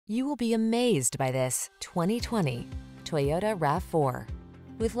You will be amazed by this 2020 Toyota RAV4.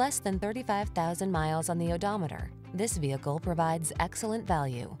 With less than 35,000 miles on the odometer, this vehicle provides excellent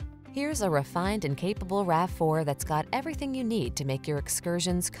value. Here's a refined and capable RAV4 that's got everything you need to make your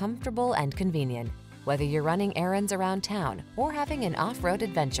excursions comfortable and convenient. Whether you're running errands around town or having an off-road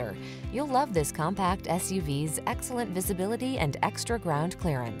adventure, you'll love this compact SUV's excellent visibility and extra ground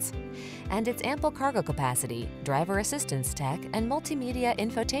clearance. And its ample cargo capacity, driver assistance tech, and multimedia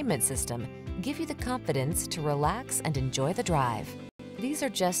infotainment system give you the confidence to relax and enjoy the drive. These are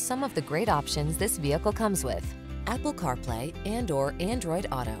just some of the great options this vehicle comes with: Apple CarPlay and/or Android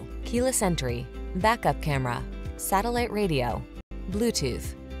Auto, keyless entry, backup camera, satellite radio,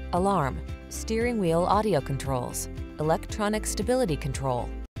 Bluetooth, alarm, steering wheel audio controls, electronic stability control,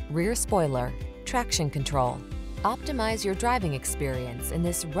 rear spoiler, traction control. Optimize your driving experience in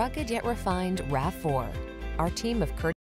this rugged yet refined RAV4. Our team of courteous